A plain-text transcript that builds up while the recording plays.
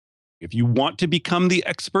If you want to become the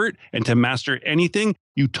expert and to master anything,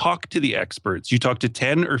 you talk to the experts. You talk to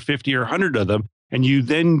 10 or 50 or 100 of them, and you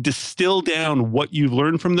then distill down what you've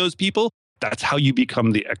learned from those people. That's how you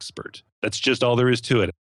become the expert. That's just all there is to it.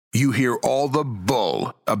 You hear all the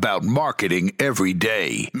bull about marketing every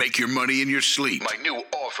day. Make your money in your sleep. My new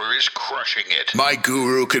offer is crushing it. My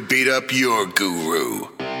guru could beat up your guru.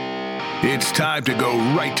 It's time to go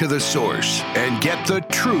right to the source and get the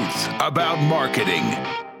truth about marketing.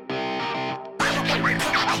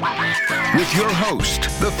 With your host,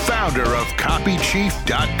 the founder of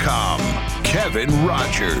CopyChief.com, Kevin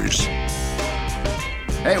Rogers.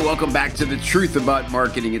 Hey, welcome back to The Truth About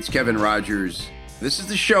Marketing. It's Kevin Rogers. This is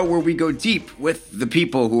the show where we go deep with the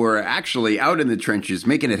people who are actually out in the trenches,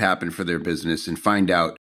 making it happen for their business, and find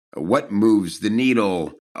out what moves the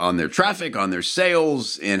needle on their traffic, on their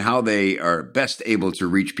sales, and how they are best able to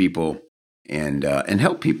reach people and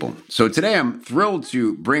help people. So today I'm thrilled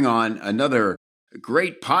to bring on another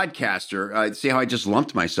great podcaster. See how I just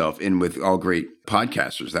lumped myself in with all great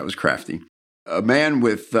podcasters. That was crafty. A man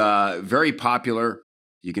with very popular.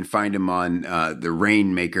 You can find him on the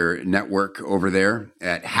Rainmaker Network over there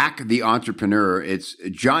at Hack the Entrepreneur. It's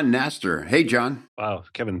John Nastor. Hey, John. Wow,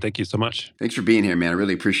 Kevin, thank you so much. Thanks for being here, man. I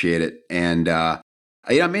really appreciate it. And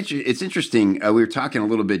it's interesting. We were talking a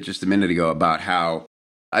little bit just a minute ago about how,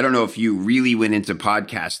 I don't know if you really went into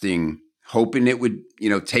podcasting hoping it would,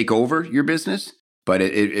 take over your business, but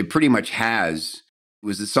it pretty much has.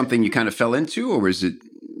 Was it something you kind of fell into, or was it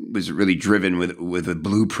really driven with a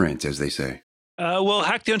blueprint, as they say? Well,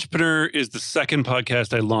 Hack the Entrepreneur is the second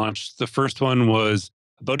podcast I launched. The first one was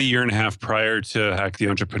about a year and a half prior to Hack the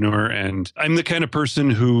Entrepreneur. And I'm the kind of person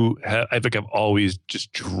who I think I've always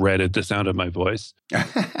just dreaded the sound of my voice.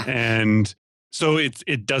 And so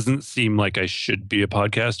it doesn't seem like I should be a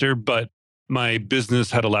podcaster, but my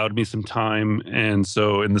business had allowed me some time. And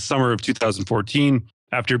so in the summer of 2014,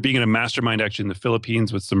 after being in a mastermind actually in the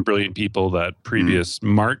Philippines with some brilliant people that previous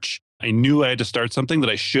March, I knew I had to start something that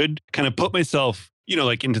I should kind of put myself,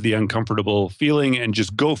 into the uncomfortable feeling and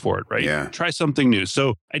just go for it, right? Yeah. Try something new.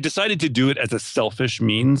 So I decided to do it as a selfish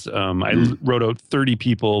means. I wrote out 30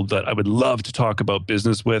 people that I would love to talk about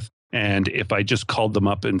business with. And if I just called them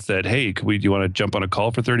up and said, hey, do you want to jump on a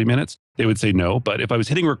call for 30 minutes? They would say no. But if I was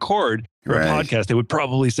hitting record for a podcast, they would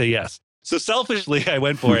probably say yes. So selfishly, I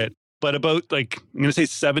went for it. But about I'm going to say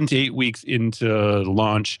 7 to 8 weeks into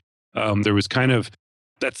launch, there was kind of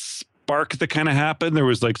that spark that kind of happened. There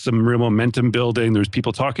was some real momentum building. There was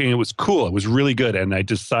people talking. It was cool. It was really good. And I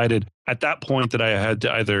decided at that point that I had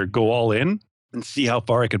to either go all in and see how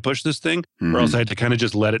far I could push this thing, or else I had to kind of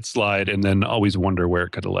just let it slide and then always wonder where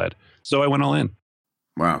it could have led. So I went all in.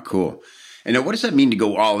 Wow, cool. And now what does that mean to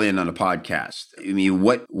go all in on a podcast? I mean,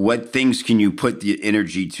 what things can you put the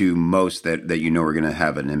energy to most that are going to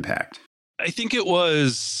have an impact? I think it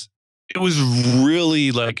was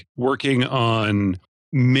really working on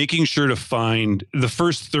making sure to find the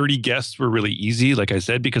first 30 guests were really easy, like I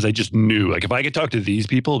said, because I just knew if I could talk to these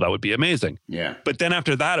people, that would be amazing. Yeah. But then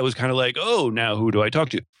after that, it was kind of oh, now who do I talk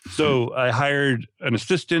to? So I hired an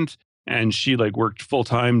assistant and she worked full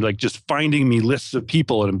time, just finding me lists of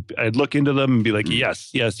people, and I'd look into them and be yes,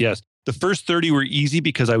 yes, yes. The first 30 were easy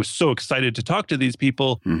because I was so excited to talk to these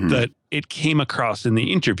people that it came across in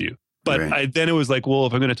the interview. But then it was well,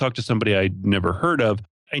 if I'm going to talk to somebody I'd never heard of,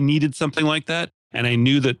 I needed something like that. And I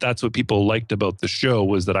knew that that's what people liked about the show,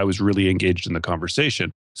 was that I was really engaged in the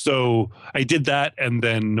conversation. So I did that. And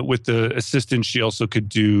then with the assistant, she also could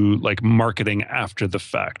do marketing after the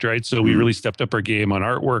fact, right? So we really stepped up our game on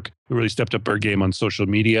artwork. We really stepped up our game on social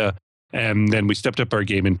media. And then we stepped up our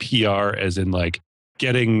game in PR, as in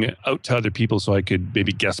getting out to other people so I could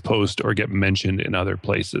maybe guest post or get mentioned in other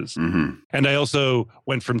places. And I also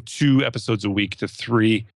went from 2 episodes a week to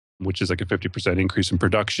 3, which is a 50% increase in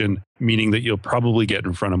production, meaning that you'll probably get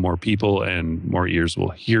in front of more people and more ears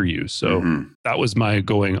will hear you. So that was my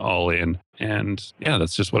going all in. And yeah,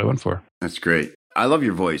 that's just what I went for. That's great. I love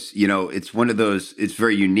your voice. It's one of those, it's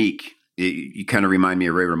very unique. You kind of remind me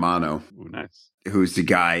of Ray Romano. Ooh, nice. Who's the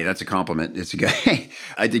guy, that's a compliment. It's a guy,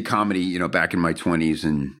 I did comedy, back in my 20s,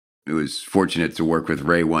 and I was fortunate to work with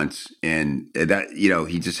Ray once. And that,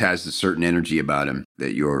 he just has a certain energy about him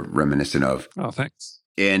that you're reminiscent of. Oh, thanks.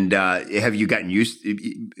 And have you gotten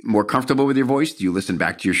more comfortable with your voice? Do you listen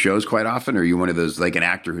back to your shows quite often? Or are you one of those, an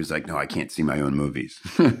actor who's no, I can't see my own movies?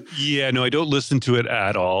 Yeah, no, I don't listen to it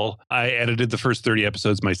at all. I edited the first 30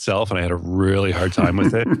 episodes myself, and I had a really hard time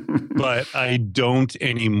with it. But I don't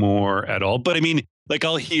anymore at all. But I mean,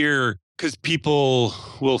 I'll hear, because people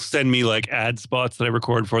will send me ad spots that I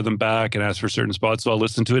record for them back and ask for certain spots. So I'll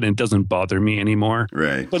listen to it and it doesn't bother me anymore.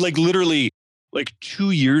 Right. But literally, like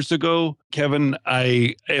 2 years ago, Kevin,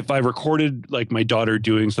 if I recorded like my daughter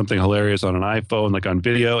doing something hilarious on an iPhone, like on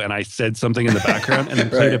video, and I said something in the background and then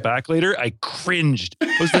played it back later, I cringed.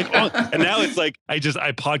 I was like, oh, and now it's like, I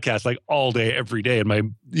podcast like all day, every day.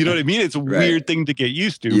 And you know what I mean? It's a weird thing to get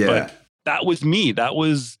used to, but that was me. That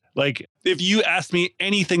was like, if you asked me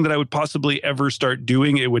anything that I would possibly ever start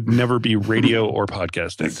doing, it would never be radio or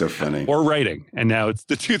podcasting. That's so funny. Or writing. And now it's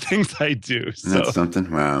the two things I do. So. That's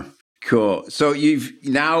something. Wow. Cool. So you've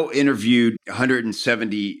now interviewed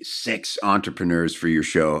 176 entrepreneurs for your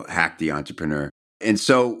show, Hack the Entrepreneur. And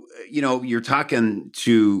so, you're talking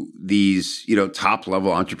to these, top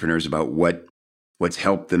level entrepreneurs about what's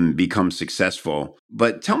helped them become successful.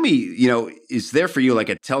 But tell me, is there for you like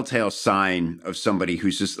a telltale sign of somebody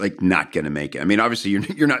who's just like not going to make it? I mean, obviously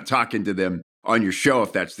you're not talking to them on your show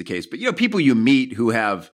if that's the case, but people you meet who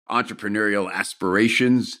have entrepreneurial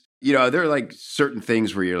aspirations, there are like certain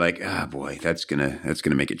things where you're like, boy, that's gonna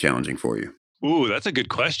make it challenging for you. Ooh, that's a good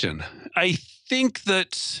question. I think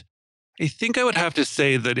I would have to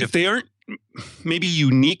say that if they aren't maybe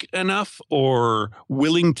unique enough or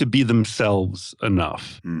willing to be themselves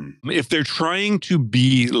enough, if they're trying to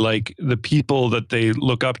be like the people that they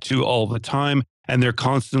look up to all the time, and they're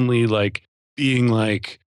constantly like being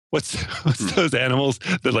like, what's those animals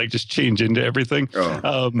that like just change into everything?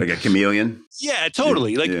 Like a chameleon? Yeah,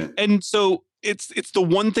 totally. And so it's the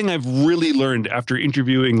one thing I've really learned after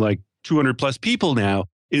interviewing like 200 plus people now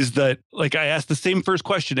is that like I ask the same first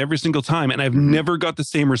question every single time and I've never got the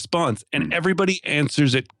same response, and everybody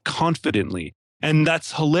answers it confidently. And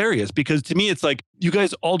that's hilarious because to me, it's like you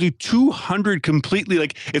guys all do 200 completely.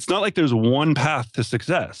 Like, it's not like there's one path to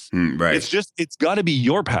success. Right. It's got to be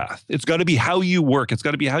your path. It's got to be how you work. It's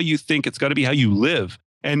got to be how you think. It's got to be how you live.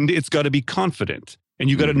 And it's got to be confident. And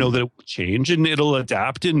you got to know that it will change and it'll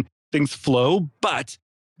adapt and things flow. But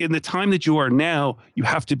in the time that you are now, you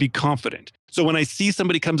have to be confident. So when I see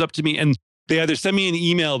somebody comes up to me and they either send me an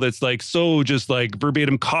email that's like, so just like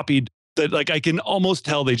verbatim copied, that like I can almost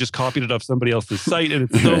tell they just copied it off somebody else's site, and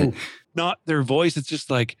it's so not their voice. It's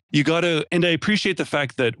just like, you got to, and I appreciate the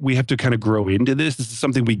fact that we have to kind of grow into this. This is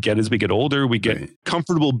something we get as we get older. We get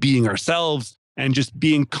comfortable being ourselves and just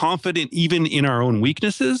being confident even in our own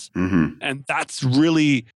weaknesses. And that's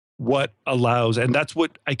really what allows, and that's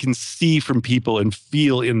what I can see from people and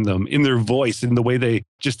feel in them, in their voice, in the way they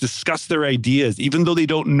just discuss their ideas, even though they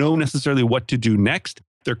don't know necessarily what to do next.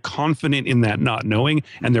 They're confident in that not knowing,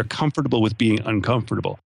 and they're comfortable with being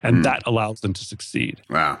uncomfortable. And that allows them to succeed.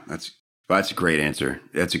 Wow. That's a great answer.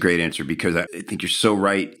 That's a great answer because I think you're so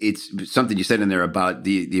right. It's something you said in there about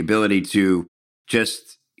the ability to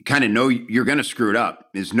just kind of know you're going to screw it up.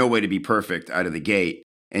 There's no way to be perfect out of the gate,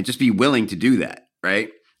 and just be willing to do that.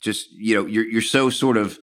 Right. Just, you're so sort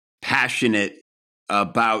of passionate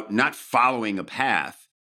about not following a path,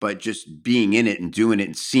 but just being in it and doing it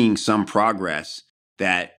and seeing some progress,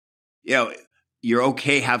 that, you're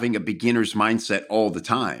okay having a beginner's mindset all the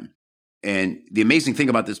time. And the amazing thing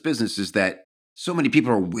about this business is that so many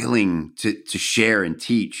people are willing to share and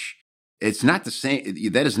teach. It's not the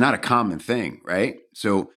same. That is not a common thing, right?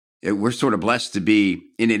 So we're sort of blessed to be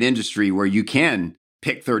in an industry where you can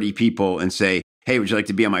pick 30 people and say, hey, would you like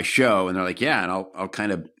to be on my show? And they're like, yeah, and I'll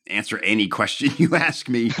kind of answer any question you ask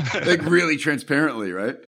me, like really transparently,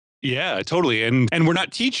 right? Yeah, totally. And we're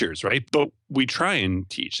not teachers, right? But we try and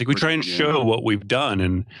teach. Like we try and show what we've done.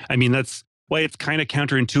 And I mean, that's why it's kind of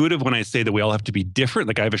counterintuitive when I say that we all have to be different.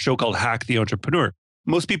 Like I have a show called Hack the Entrepreneur.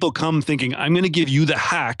 Most people come thinking, I'm going to give you the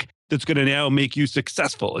hack that's going to now make you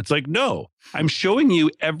successful. It's like, no, I'm showing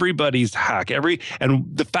you everybody's hack, and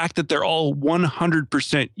the fact that they're all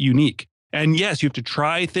 100% unique. And yes, you have to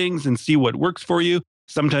try things and see what works for you.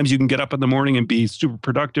 Sometimes you can get up in the morning and be super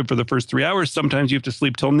productive for the first 3 hours. Sometimes you have to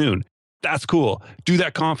sleep till noon. That's cool. Do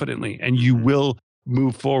that confidently and you will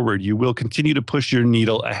move forward. You will continue to push your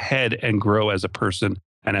needle ahead and grow as a person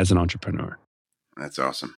and as an entrepreneur. That's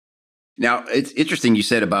awesome. Now, it's interesting you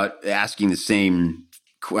said about asking the same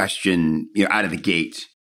question, out of the gate.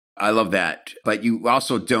 I love that. But you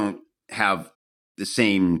also don't have the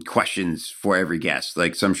same questions for every guest,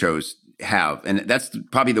 like some shows have. And that's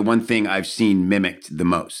probably the one thing I've seen mimicked the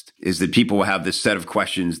most, is that people will have this set of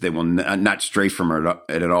questions they will not stray from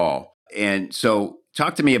it at all. And so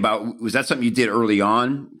talk to me about, was that something you did early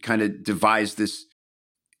on, kind of devise this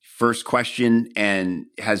first question, and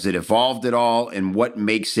has it evolved at all? And what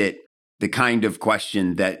makes it the kind of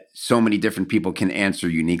question that so many different people can answer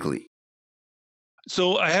uniquely?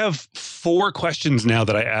 So I have 4 questions now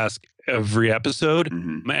that I ask every episode,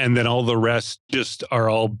 and then all the rest just are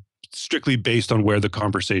all strictly based on where the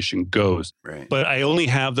conversation goes. Right. But I only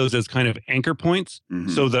have those as kind of anchor points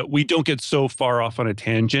so that we don't get so far off on a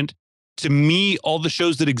tangent. To me, all the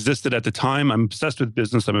shows that existed at the time, I'm obsessed with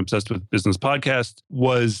business, I'm obsessed with business podcasts,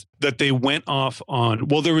 was that they went off on,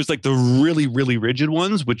 well, there was like the really, really rigid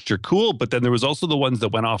ones, which are cool, but then there was also the ones that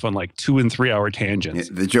went off on like 2 and 3 hour tangents.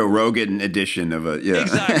 Yeah, the Joe Rogan edition of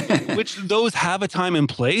Exactly, which those have a time and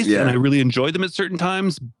place, and I really enjoyed them at certain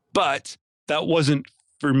times, but that wasn't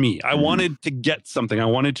for me. I wanted to get something, I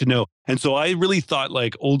wanted to know. And so I really thought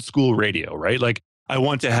like old school radio, right? Like I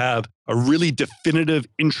want to have a really definitive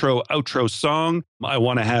intro, outro song. I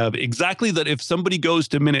want to have exactly that if somebody goes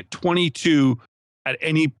to minute 22 at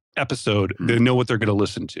any episode, they know what they're going to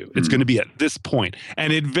listen to. It's going to be at this point.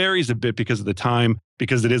 And it varies a bit because of the time,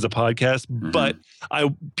 because it is a podcast. But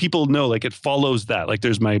people know like it follows that. Like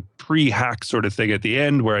there's my pre-hack sort of thing at the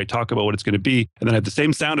end where I talk about what it's going to be. And then I have the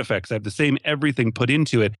same sound effects. I have the same everything put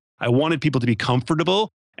into it. I wanted people to be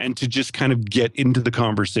comfortable and to just kind of get into the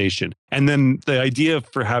conversation. And then the idea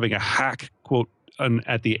for having a hack quote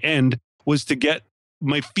at the end was to get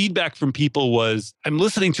my feedback from people was, I'm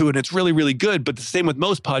listening to it and it's really, really good. But the same with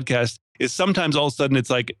most podcasts is sometimes all of a sudden it's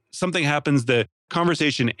like something happens, the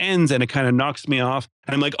conversation ends and it kind of knocks me off.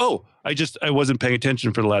 And I'm like, oh, I wasn't paying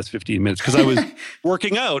attention for the last 15 minutes because I was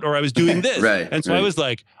working out or I was doing this. And so I was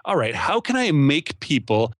like, all right, how can I make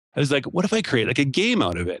people, I was like, what if I create like a game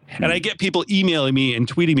out of it? And I get people emailing me and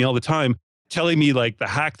tweeting me all the time, telling me like the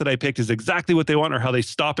hack that I picked is exactly what they want or how they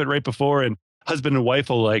stop it right before. And husband and wife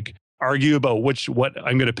will like argue about what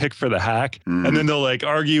I'm going to pick for the hack. And then they'll like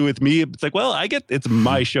argue with me. It's like, well, it's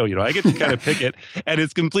my show, I get to kind of pick it and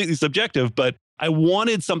it's completely subjective, but I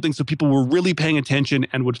wanted something so people were really paying attention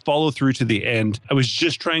and would follow through to the end. I was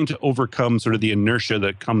just trying to overcome sort of the inertia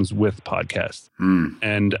that comes with podcasts.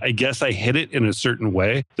 And I guess I hit it in a certain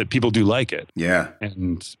way that people do like it. Yeah.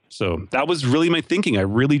 And so that was really my thinking. I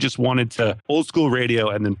really just wanted to old school radio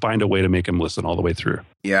and then find a way to make them listen all the way through.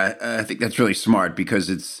 Yeah, I think that's really smart because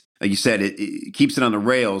it's, like you said, it keeps it on the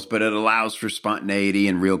rails, but it allows for spontaneity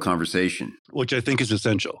and real conversation. Which I think is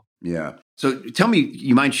essential. Yeah. So tell me,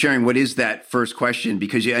 you mind sharing what is that first question?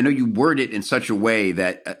 Because I know you word it in such a way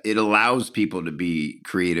that it allows people to be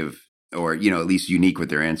creative or, at least unique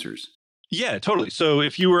with their answers. Yeah, totally. So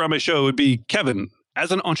if you were on my show, it would be, Kevin,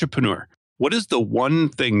 as an entrepreneur, what is the one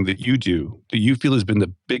thing that you do that you feel has been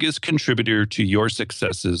the biggest contributor to your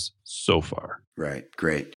successes so far? Right.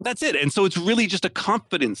 Great. That's it. And so it's really just a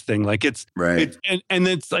confidence thing. Like it's right. And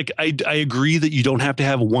it's like, I agree that you don't have to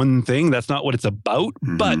have one thing. That's not what it's about.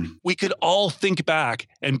 But we could all think back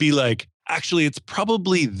and be like, actually, it's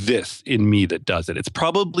probably this in me that does it. It's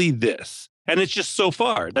probably this. And it's just so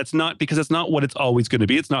far. That's not because that's not what it's always going to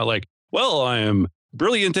be. It's not like, well, I am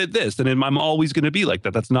brilliant at this and I'm always going to be like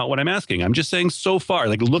that. That's not what I'm asking. I'm just saying so far,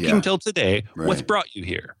 like looking till today, what's brought you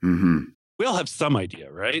here? We all have some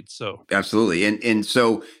idea, right? So absolutely. And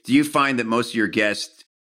so do you find that most of your guests,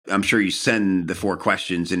 I'm sure you send the 4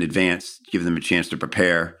 questions in advance, give them a chance to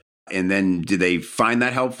prepare. And then do they find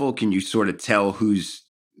that helpful? Can you sort of tell who's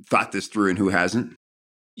thought this through and who hasn't?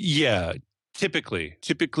 Yeah, typically.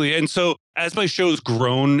 And so as my show's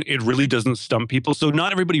grown, it really doesn't stump people. So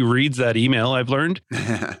not everybody reads that email, I've learned.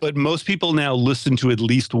 But most people now listen to at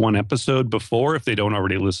least one episode before if they don't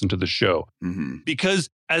already listen to the show. Because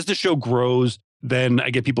as the show grows, then I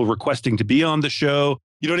get people requesting to be on the show.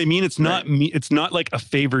 You know what I mean? It's not me. It's not like a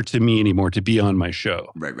favor to me anymore to be on my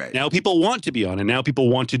show. Right. Now people want to be on, and now people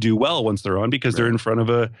want to do well once they're on because they're in front of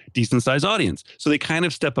a decent sized audience. So they kind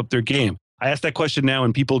of step up their game. I ask that question now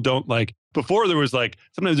and people don't like, before there was like,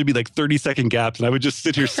 sometimes there'd be like 30-second gaps and I would just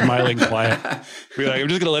sit here smiling quiet. Be like, I'm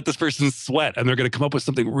just going to let this person sweat and they're going to come up with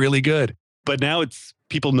something really good. But now it's,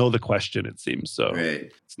 people know the question, it seems. So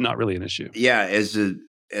it's not really an issue. Yeah. As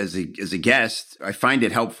a guest, I find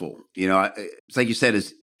it helpful. It's like you said,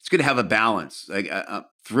 it's good to have a balance. Like I'm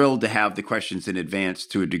thrilled to have the questions in advance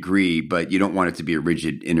to a degree, but you don't want it to be a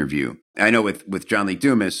rigid interview. I know with John Lee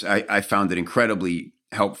Dumas, I found it incredibly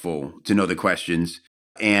helpful to know the questions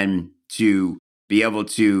and to be able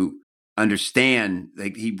to understand.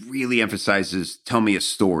 Like he really emphasizes, tell me a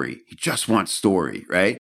story. He just wants story,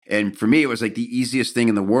 right? And for me, it was like the easiest thing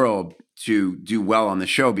in the world to do well on the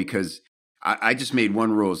show because I just made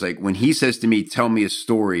one rule. It's like when he says to me, tell me a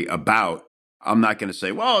story about, I'm not going to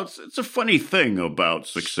say, well, it's a funny thing about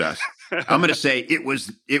success. I'm going to say it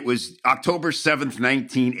was October 7th,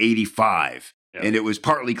 1985. Yeah. And it was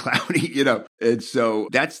partly cloudy, And so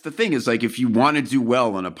that's the thing is like, if you want to do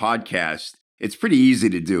well on a podcast, it's pretty easy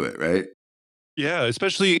to do it, right? Yeah,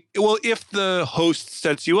 especially, well, if the host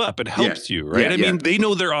sets you up and helps you, right? Yeah, I mean, they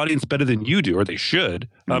know their audience better than you do, or they should.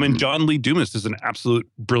 And John Lee Dumas is an absolute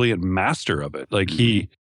brilliant master of it. Like he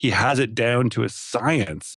has it down to a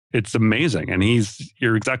science. It's amazing. And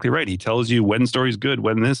you're exactly right. He tells you when story's good,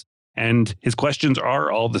 when this, and his questions are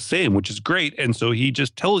all the same, which is great. And so he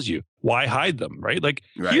just tells you, why hide them, right? Like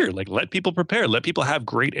here, like let people prepare, let people have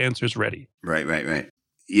great answers ready. Right.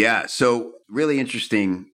 Yeah. So really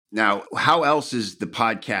interesting. Now, how else has the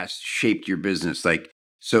podcast shaped your business? Like,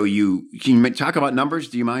 so can you talk about numbers?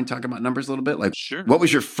 Do you mind talking about numbers a little bit? Like, sure. What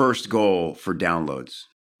was your first goal for downloads?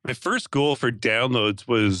 My first goal for downloads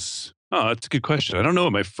was, that's a good question. I don't know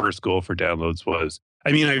what my first goal for downloads was.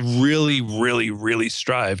 I mean, I really, really, really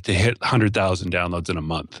strive to hit 100,000 downloads in a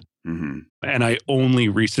month. And I only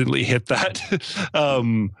recently hit that.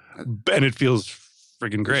 And it feels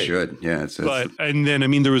friggin' great. It should. Yeah. And then, I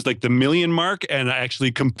mean, there was like the million mark, and I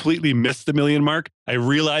actually completely missed the million mark. I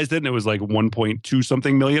realized it, and it was like 1.2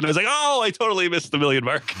 something million. I was like, oh, I totally missed the million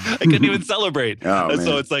mark. I couldn't even celebrate.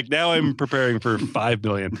 So it's like, now I'm preparing for 5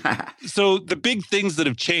 million. So the big things that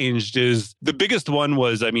have changed is, the biggest one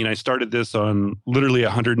was, I mean, I started this on literally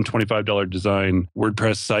 $125 design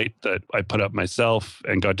WordPress site that I put up myself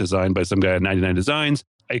and got designed by some guy at 99 Designs.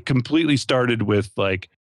 I completely started with like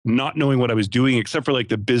not knowing what I was doing, except for like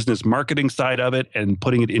the business marketing side of it and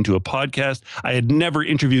putting it into a podcast. I had never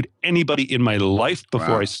interviewed anybody in my life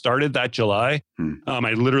before I started that July.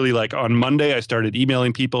 I literally, like on Monday, I started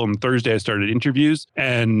emailing people, and Thursday I started interviews,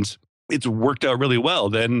 and it's worked out really well.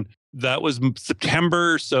 Then that was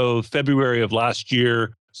September. So February of last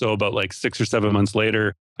year, so about like 6 or 7 months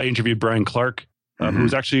later, I interviewed Brian Clark, who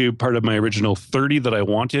was actually part of my original 30 that I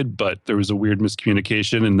wanted, but there was a weird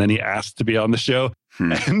miscommunication, and then he asked to be on the show.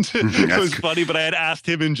 And it was funny, but I had asked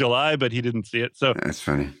him in July, but he didn't see it. So that's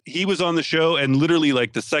funny. He was on the show, and literally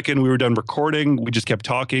like the second we were done recording, we just kept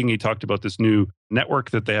talking. He talked about this new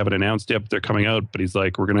network that they haven't announced yet. They're coming out, but he's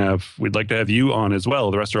like, we'd like to have you on as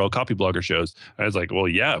well. The rest are all copy blogger shows. I was like, well,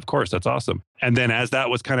 yeah, of course. That's awesome. And then as that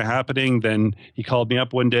was kind of happening, then he called me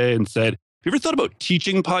up one day and said, have you ever thought about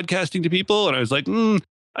teaching podcasting to people? And I was like,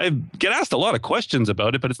 I get asked a lot of questions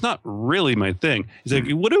about it, but it's not really my thing. He's like,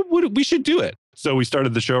 what we should do it. So we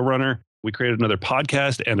started the Showrunner. We created another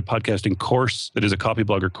podcast and a podcasting course that is a copy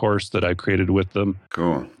blogger course that I created with them.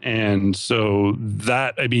 Cool. And so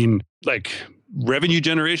that, I mean, like revenue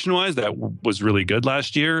generation wise, that was really good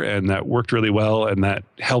last year, and that worked really well. And that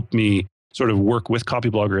helped me sort of work with Copy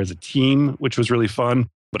Blogger as a team, which was really fun,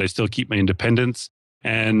 but I still keep my independence.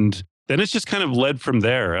 And then it's just kind of led from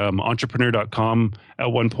there. Entrepreneur.com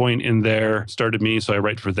at one point in there started me. So I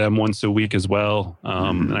write for them once a week as well.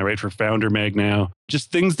 And I write for Founder Mag now.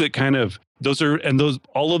 Just things that kind of,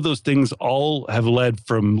 all of those things all have led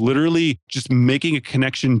from literally just making a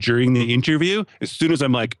connection during the interview. As soon as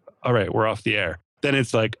I'm like, all right, we're off the air. Then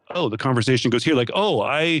it's like, oh, the conversation goes here. Like, oh,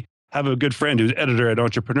 I have a good friend who's editor at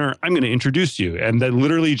Entrepreneur. I'm going to introduce you. And then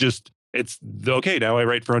literally just, it's okay, now I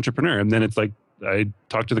write for Entrepreneur. And then it's like, I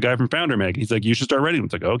talked to the guy from Founder Mag. He's like, you should start writing.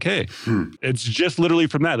 It's like, okay. It's just literally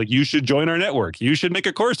from that. Like, you should join our network. You should make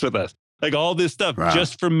a course with us. Like all this stuff,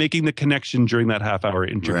 just from making the connection during that half-hour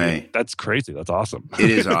interview. Right. That's crazy. That's awesome. It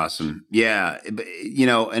is awesome. Yeah. You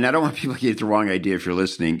know, and I don't want people to get the wrong idea if you're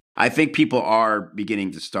listening. I think people are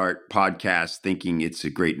beginning to start podcasts thinking it's a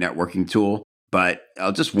great networking tool. But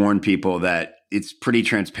I'll just warn people that it's pretty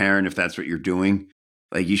transparent if that's what you're doing.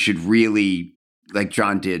 Like, you should really, like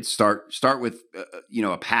John did, start with,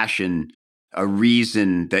 a passion, a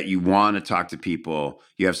reason that you want to talk to people.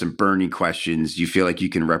 You have some burning questions. You feel like you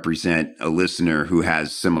can represent a listener who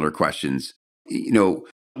has similar questions. You know,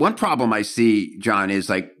 one problem I see, John, is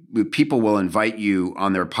like people will invite you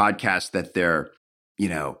on their podcast that they're,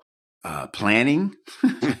 planning.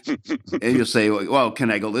 And you'll say, well, can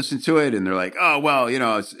I go listen to it? And they're like, oh, well,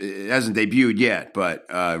 it hasn't debuted yet, but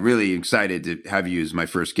really excited to have you as my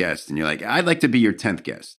first guest. And you're like, I'd like to be your 10th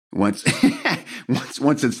guest once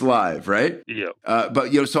it's live, right? Yeah.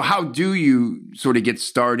 But, so how do you sort of get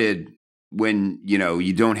started when,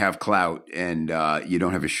 you don't have clout and you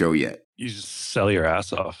don't have a show yet? You just sell your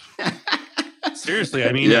ass off. Seriously.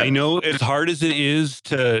 I mean, I know as hard as it is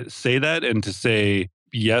to say that and to say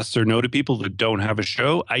yes or no to people that don't have a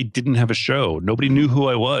show, I didn't have a show. Nobody knew who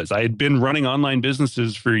I was. I had been running online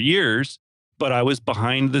businesses for years, but I was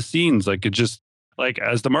behind the scenes,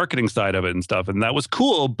 as the marketing side of it and stuff. And that was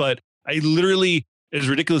cool. But I literally, as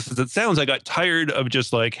ridiculous as it sounds, I got tired of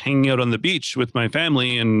just like hanging out on the beach with my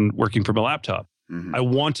family and working from a laptop. Mm-hmm. I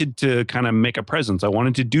wanted to kind of make a presence. I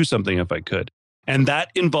wanted to do something if I could. And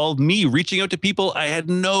that involved me reaching out to people. I had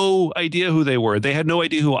no idea who they were. They had no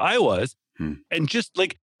idea who I was. And just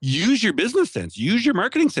like use your business sense, use your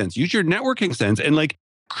marketing sense, use your networking sense, and like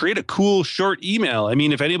create a cool short email. I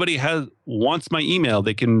mean, if anybody wants my email,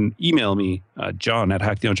 they can email me, John at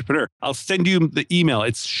Hack the Entrepreneur. I'll send you the email.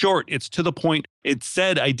 It's short. It's to the point. It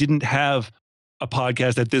said I didn't have a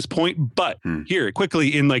podcast at this point, but here,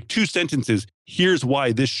 quickly, in like 2 sentences, here's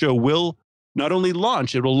why this show will not only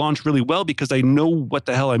launch, it will launch really well because I know what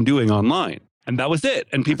the hell I'm doing online. And that was it.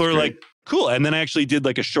 And people are like, cool. And then I actually did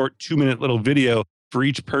like a short 2-minute little video for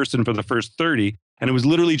each person for the first 30. And it was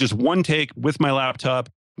literally just one take with my laptop,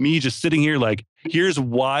 me just sitting here like, here's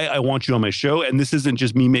why I want you on my show. And this isn't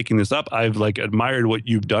just me making this up. I've like admired what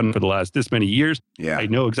you've done for the last this many years. Yeah. I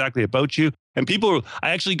know exactly about you. And I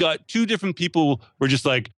actually got 2 different people were just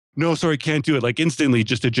like, no, sorry, can't do it. Like instantly,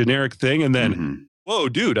 just a generic thing. And then, whoa,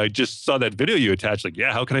 dude, I just saw that video you attached. Like,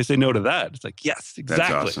 yeah, how can I say no to that? It's like, yes,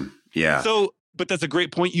 exactly. That's awesome. Yeah. So, but that's a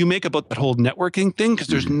great point you make about that whole networking thing, because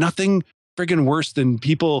there's nothing friggin' worse than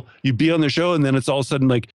people, you be on their show and then it's all of a sudden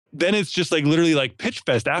like, then it's just like literally like pitch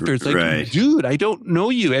fest after. It's like, dude, I don't know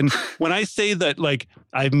you. And when I say that, like,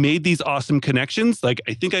 I've made these awesome connections, like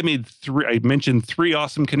I think I mentioned 3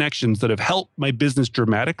 awesome connections that have helped my business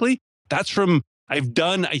dramatically. That's from, I've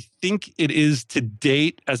done, I think it is to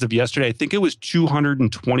date as of yesterday, I think it was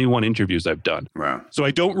 221 interviews I've done. Wow. So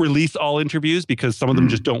I don't release all interviews because some of them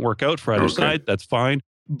just don't work out for either side. That's fine.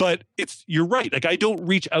 But you're right. Like I don't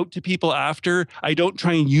reach out to people after. I don't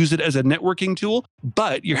try and use it as a networking tool,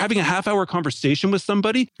 but you're having a half-hour conversation with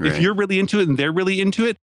somebody. Right. If you're really into it and they're really into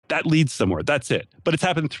it, that leads somewhere. That's it. But it's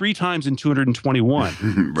happened 3 times in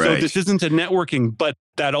 221. So this isn't a networking, but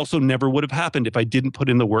that also never would have happened if I didn't put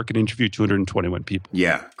in the work and interview 221 people.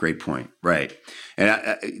 Yeah, great point. Right. And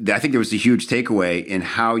I think there was a huge takeaway in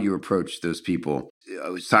how you approach those people. I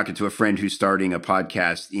was talking to a friend who's starting a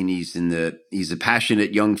podcast, and he's a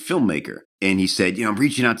passionate young filmmaker. And he said, I'm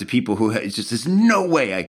reaching out to people who there's no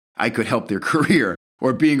way I could help their career,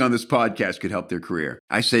 or being on this podcast could help their career.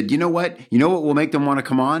 I said, you know what? You know what will make them want to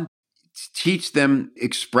come on? Teach them,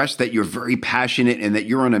 express that you're very passionate and that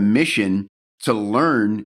you're on a mission to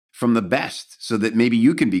learn from the best so that maybe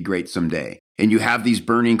you can be great someday. And you have these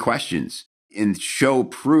burning questions, and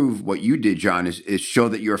prove what you did, John, is show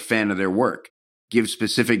that you're a fan of their work. Give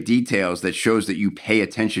specific details that shows that you pay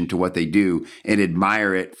attention to what they do and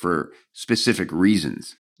admire it for specific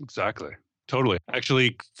reasons. Exactly. Totally.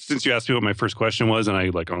 Actually, since you asked me what my first question was, and I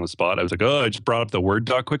like on the spot, I was like, I just brought up the Word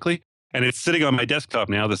doc quickly. And it's sitting on my desktop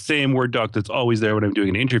now, the same Word doc that's always there when I'm doing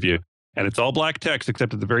an interview. And it's all black text,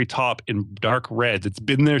 except at the very top in dark reds. It's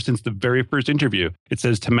been there since the very first interview. It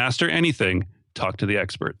says, to master anything, talk to the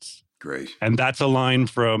experts. Great. And that's a line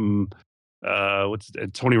from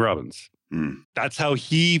Tony Robbins. That's how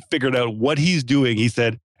he figured out what he's doing. He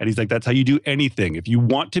said, and he's like, that's how you do anything. If you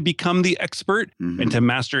want to become the expert and to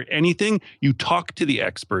master anything, you talk to the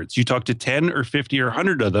experts. You talk to 10 or 50 or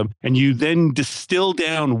 100 of them, and you then distill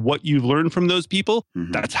down what you've learned from those people.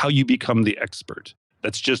 That's how you become the expert.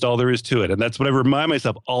 That's just all there is to it. And that's what I remind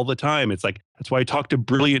myself all the time. It's like, that's why I talk to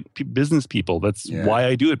brilliant business people. That's why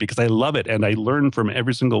I do it, because I love it. And I learn from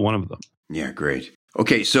every single one of them. Yeah, great.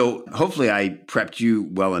 Okay, so hopefully I prepped you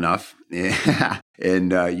well enough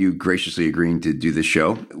and you graciously agreeing to do this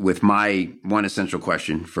show with my one essential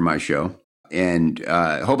question for my show. And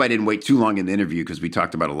I hope I didn't wait too long in the interview because we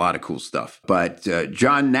talked about a lot of cool stuff. But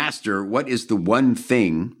John Nastor, what is the one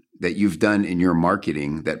thing that you've done in your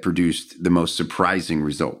marketing that produced the most surprising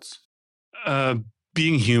results?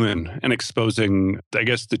 Being human and exposing, I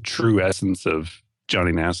guess, the true essence of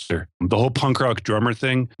Johnny Nastor. The whole punk rock drummer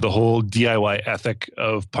thing, the whole DIY ethic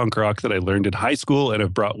of punk rock that I learned in high school and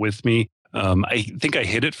have brought with me. I think I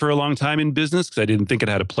hid it for a long time in business because I didn't think it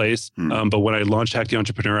had a place. But when I launched Hack the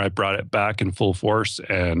Entrepreneur, I brought it back in full force.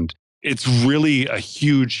 And it's really a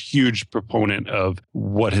huge, huge proponent of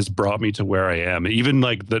what has brought me to where I am. Even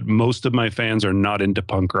like that most of my fans are not into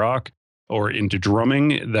punk rock or into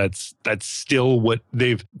drumming. That's still what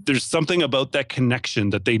there's something about that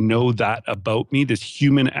connection that they know that about me, this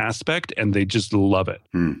human aspect, and they just love it.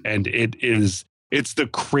 And it's the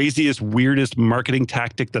craziest, weirdest marketing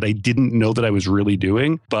tactic that I didn't know that I was really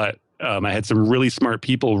doing. But I had some really smart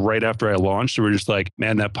people right after I launched who were just like,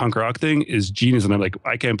 man, that punk rock thing is genius. And I'm like,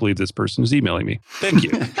 I can't believe this person is emailing me. Thank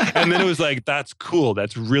you. And then it was like, that's cool.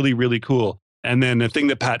 That's really, really cool. And then the thing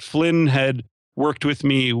that Pat Flynn had worked with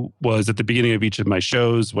me was at the beginning of each of my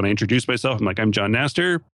shows, when I introduced myself, I'm like, I'm John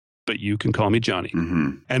Nastor, but you can call me Johnny.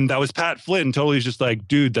 And that was Pat Flynn. Totally just like,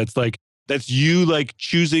 dude, that's you like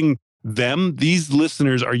choosing them. These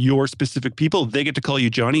listeners are your specific people. They get to call you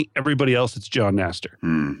Johnny. Everybody else, it's John Nastor.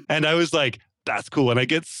 And I was like, that's cool. And I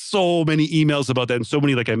get so many emails about that. And so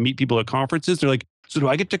many, like I meet people at conferences. They're like, So do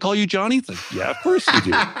I get to call you Johnny? It's like, yeah, of course you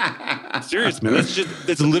do. Serious, man.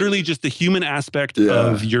 That's literally just the human aspect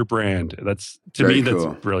of your brand. That's Very that's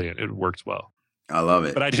cool. brilliant. It works well. I love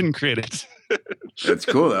it. But I didn't create it. That's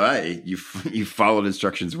cool though. Hey, you followed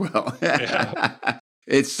instructions well. Yeah.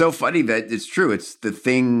 It's so funny that it's true. It's the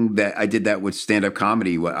thing that I did that with stand-up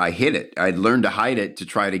comedy. I hid it. I learned to hide it to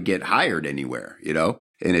try to get hired anywhere,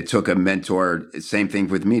 And it took a mentor, same thing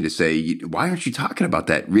with me, to say, why aren't you talking about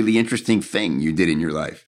that really interesting thing you did in your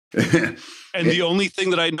life? And the only thing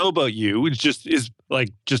that I know about you is just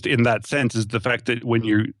in that sense is the fact that when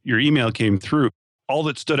your email came through, all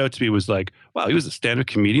that stood out to me was like, wow, he was a stand-up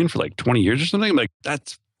comedian for like 20 years or something. I'm like,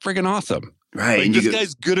 that's friggin' awesome. Right. Like, this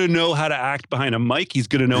guy's going to know how to act behind a mic. He's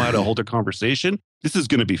going to know how to hold a conversation. This is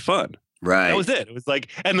going to be fun. Right. That was it. It was like,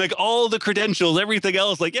 and like all the credentials, everything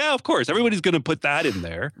else, like, yeah, of course, everybody's going to put that in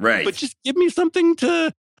there. Right. But just give me a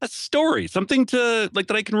story, something to like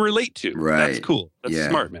that I can relate to. Right. That's cool. That's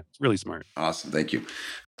smart, man. It's really smart. Awesome. Thank you.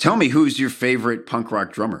 Tell me, who's your favorite punk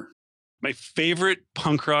rock drummer? My favorite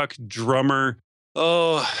punk rock drummer.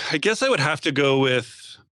 Oh, I guess I would have to go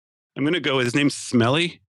with, his name's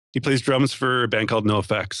Smelly. He plays drums for a band called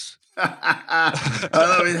NoFX.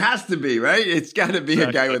 It has to be, right? It's got to be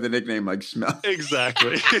a guy with a nickname like Smell.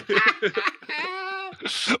 Exactly.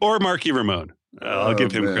 Or Marky Ramone. I'll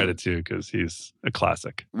give him credit too, because he's a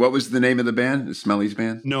classic. What was the name of the band? The Smelly's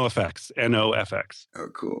band? NoFX. NoFX. Oh,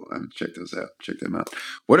 cool. I'm gonna check those out. Check them out.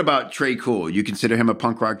 What about Trey Cool? You consider him a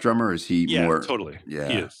punk rock drummer, or is he more? Yeah, totally. Yeah.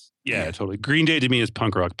 He is. Yeah, totally. Green Day to me is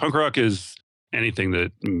punk rock. Punk rock is anything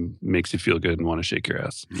that makes you feel good and want to shake your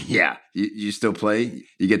ass. Yeah. You still play?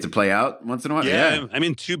 You get to play out once in a while? Yeah. I'm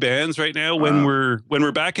in 2 bands right now. When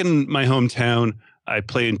we're back in my hometown, I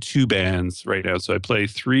play in 2 bands right now. So I play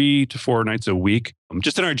 3 to 4 nights a week.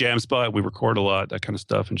 Just in our jam spot. We record a lot, that kind of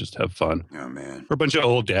stuff, and just have fun. Oh, man. We're a bunch of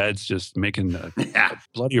old dads just making a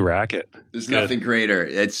bloody racket. There's nothing greater.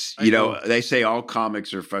 It's, they say all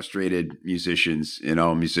comics are frustrated musicians, and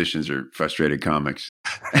all musicians are frustrated comics.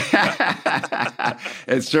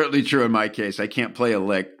 It's certainly true in my case. I can't play a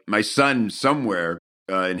lick. My son somewhere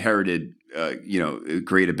inherited, a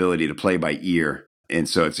great ability to play by ear. And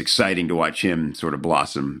so it's exciting to watch him sort of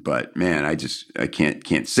blossom. But man, I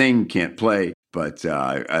can't sing, can't play. But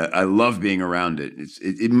I love being around it.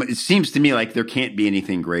 It seems to me like there can't be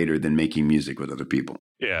anything greater than making music with other people.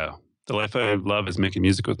 Yeah. The life I love is making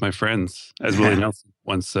music with my friends, as Willie Nelson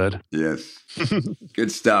once said. Yes.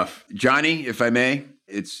 Good stuff. Johnny, if I may,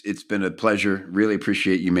 it's been a pleasure. Really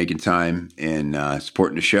appreciate you making time and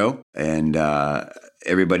supporting the show. And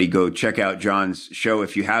everybody go check out John's show.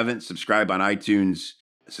 If you haven't, subscribe on iTunes,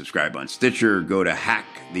 subscribe on Stitcher, go to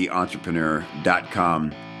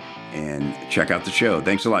hacktheentrepreneur.com and check out the show.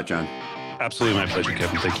 Thanks a lot, John. Absolutely my pleasure,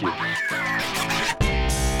 Kevin. Thank you.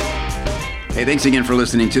 Hey, thanks again for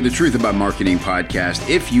listening to the Truth About Marketing podcast.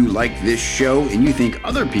 If you like this show and you think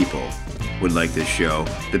other people would like this show,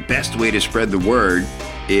 the best way to spread the word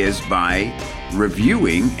is by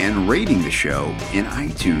reviewing and rating the show in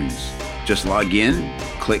iTunes. Just log in,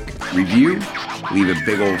 click review, leave a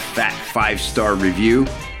big old fat 5-star review,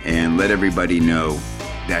 and let everybody know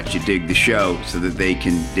that you dig the show so that they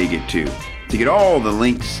can dig it too. To get all the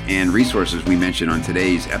links and resources we mentioned on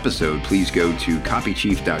today's episode, please go to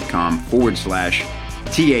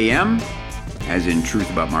copychief.com/TAM, as in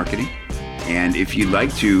Truth About Marketing. And if you'd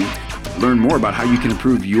like to learn more about how you can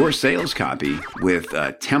improve your sales copy with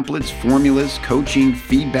templates, formulas, coaching,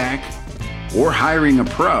 feedback, or hiring a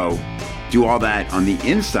pro, do all that on the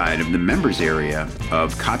inside of the members area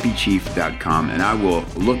of copychief.com, and I will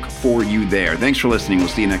look for you there. Thanks for listening. We'll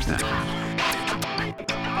see you next time.